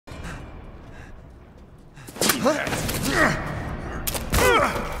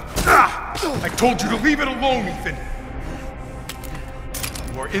I told you to leave it alone, Ethan.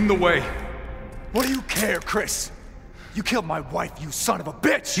 You are in the way. What do you care, Chris? You killed my wife, you son of a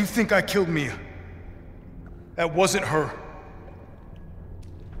bitch! You think I killed Mia? That wasn't her.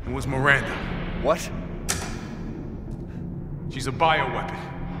 It was Miranda. What? She's a bioweapon.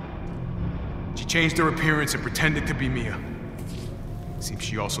 She changed her appearance and pretended to be Mia. Seems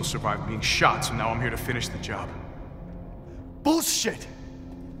she also survived being shot, so now I'm here to finish the job. Bullshit!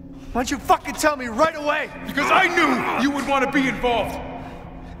 Why don't you fucking tell me right away? Because I knew you would want to be involved.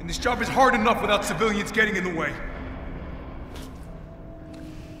 And this job is hard enough without civilians getting in the way.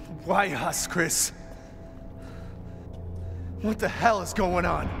 Why us, Chris? What the hell is going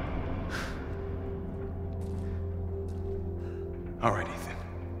on? All right, Ethan.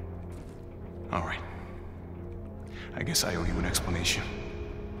 All right. I guess I owe you an explanation.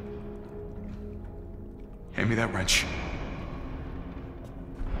 Hand me that wrench.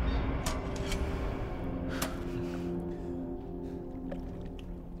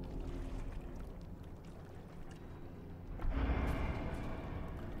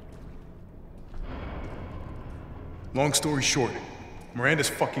 Long story short, Miranda's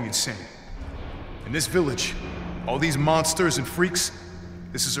fucking insane. In this village, all these monsters and freaks,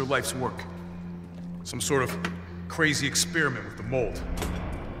 this is her life's work. Some sort of crazy experiment with the mold.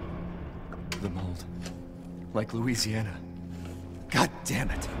 The mold. Like Louisiana. God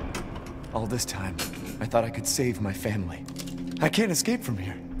damn it. All this time, I thought I could save my family. I can't escape from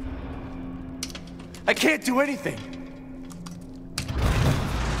here. I can't do anything!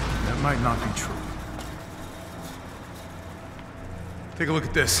 That might not be true. Take a look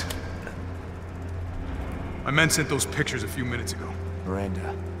at this. My men sent those pictures a few minutes ago.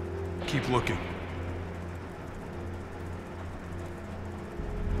 Miranda. Keep looking.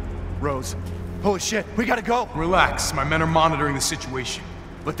 Rose. Holy shit, we gotta go! Relax, my men are monitoring the situation.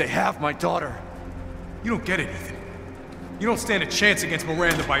 But they have my daughter. You don't get it, Ethan. You don't stand a chance against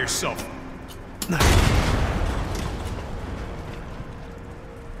Miranda by yourself.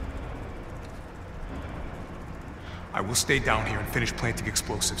 I will stay down here and finish planting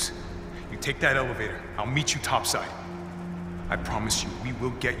explosives. You take that elevator, I'll meet you topside. I promise you, we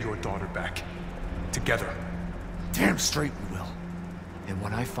will get your daughter back. Together. Damn straight we will. And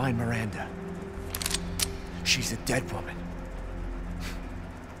when I find Miranda, she's a dead woman.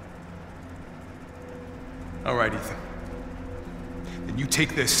 All right, Ethan. Then you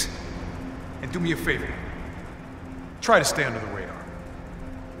take this, and do me a favor. Try to stay under the radar.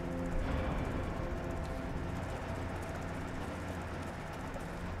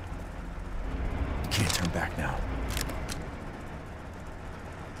 Can't turn back now.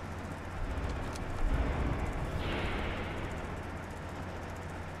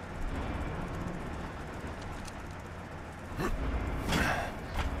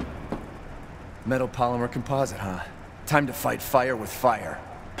 Metal polymer composite, huh? Time to fight fire with fire.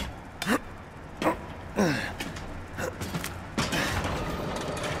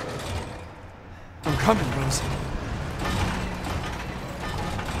 I'm coming, Rose.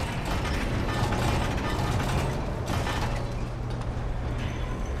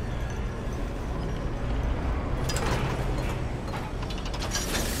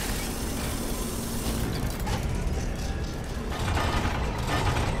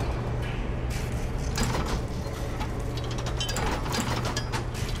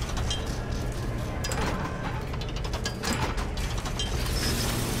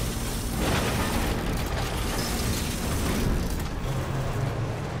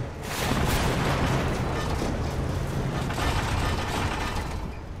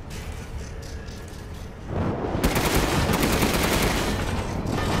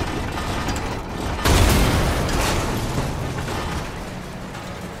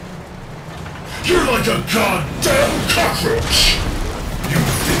 You're like a goddamn cockroach! You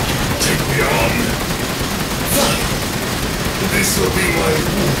think you can take me on? Fine. This will be my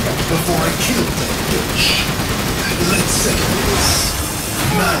rule before I kill that bitch. Let's settle this.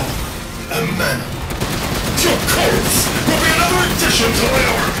 Man and man. Your corpse will be another addition to my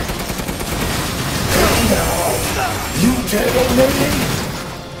ark! Come now! You dead already?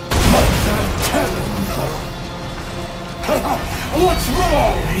 My God, what's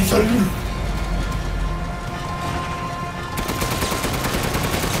wrong, Ethan?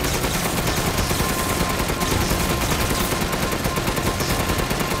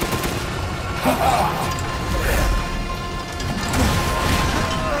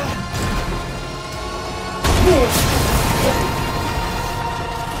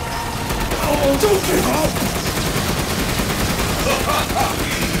 Don't give up!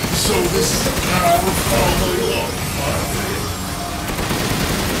 So So this is the power of following love,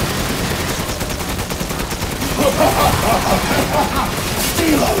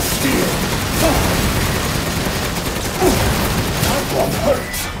 Steel on steel! That one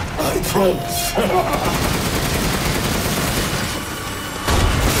hurts, I promise.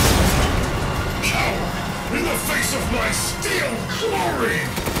 Coward! In the face of my steel glory!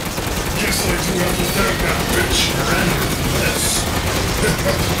 Guess I do have to thank that bitch for anything less.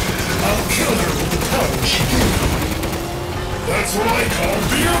 I'll kill her with the power she gave me. That's what I call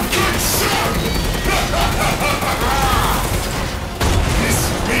being a good son!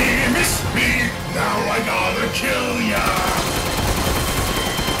 Miss me, now I gotta kill ya!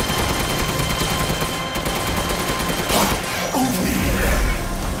 Over here!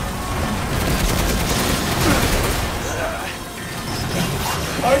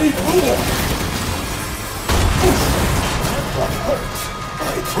 I need more! That hurts, I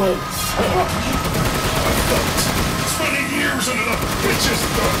promise. I've got spending years under the bitch's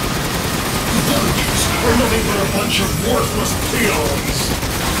thumb. Villages are nothing but a bunch of worthless peons.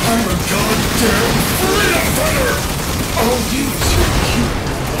 I'm a goddamn freedom fighter! I'll use your human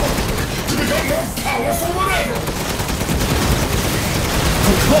power to become more powerful than ever!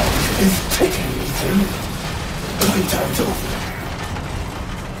 The clock is ticking, Ethan. Playtime's over.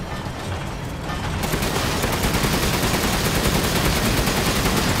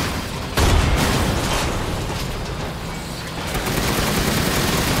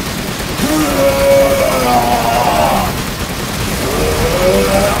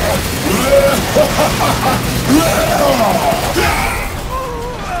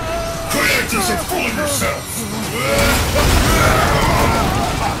 Creators are full of yourself!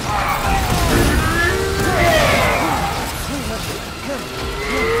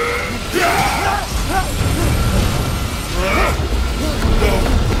 No!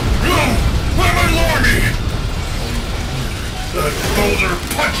 Why my Lordy? That boulder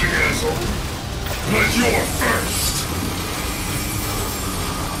punching asshole! But you're first!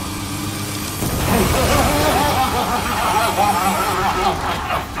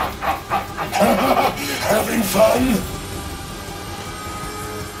 Having fun?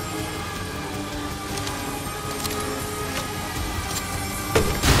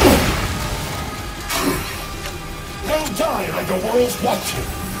 Don't die like the world's watching.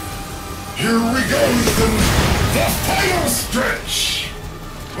 Here we go, Ethan. The final stretch.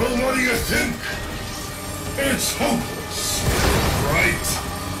 Well, what do you think? It's hopeless, right?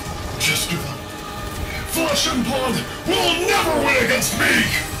 Just give up. Flesh and blood will never win against me!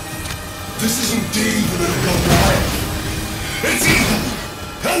 This isn't Dave in a real life. It's evil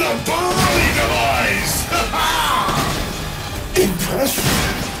and a bloody demise! Impressive!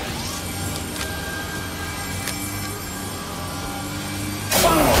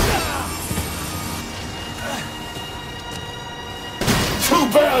 Too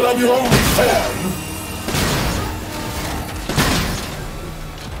bad I'm your only fan!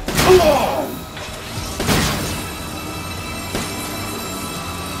 Come on!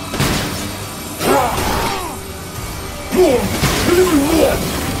 More! Even more!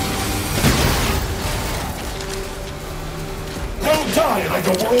 Don't die like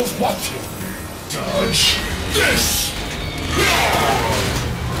the world's watching! Dodge this!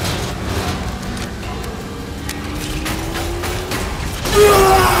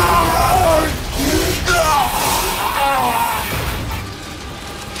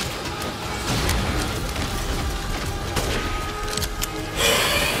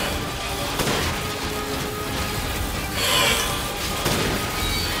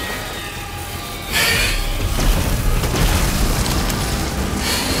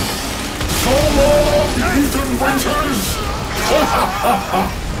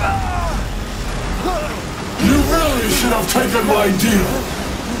 You really should have taken my deal.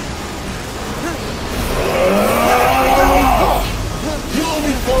 You'll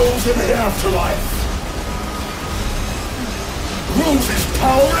be froze in the afterlife. Rose's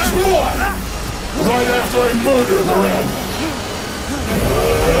power is one. Right after I murder Miranda.